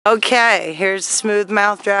Okay, here's the smooth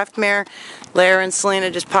mouth draft mare. Lara and Selena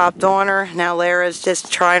just popped on her. Now Lara's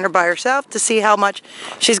just trying her by herself to see how much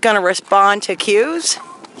she's going to respond to cues.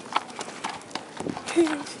 She's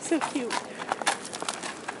so cute.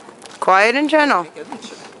 Quiet and gentle.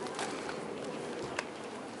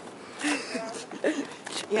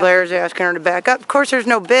 Yeah. Lara's asking her to back up. Of course, there's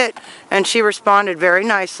no bit, and she responded very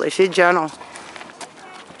nicely. She's gentle.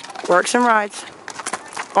 Works and rides.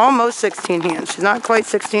 Almost 16 hands. She's not quite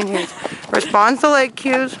 16 hands. Responds to leg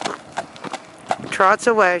cues. Trots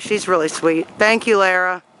away. She's really sweet. Thank you,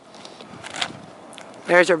 Lara.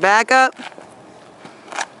 There's her backup.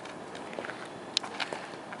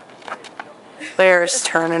 Lara's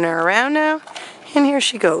turning her around now. And here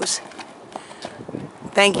she goes.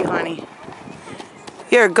 Thank you, honey.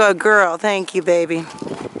 You're a good girl. Thank you, baby.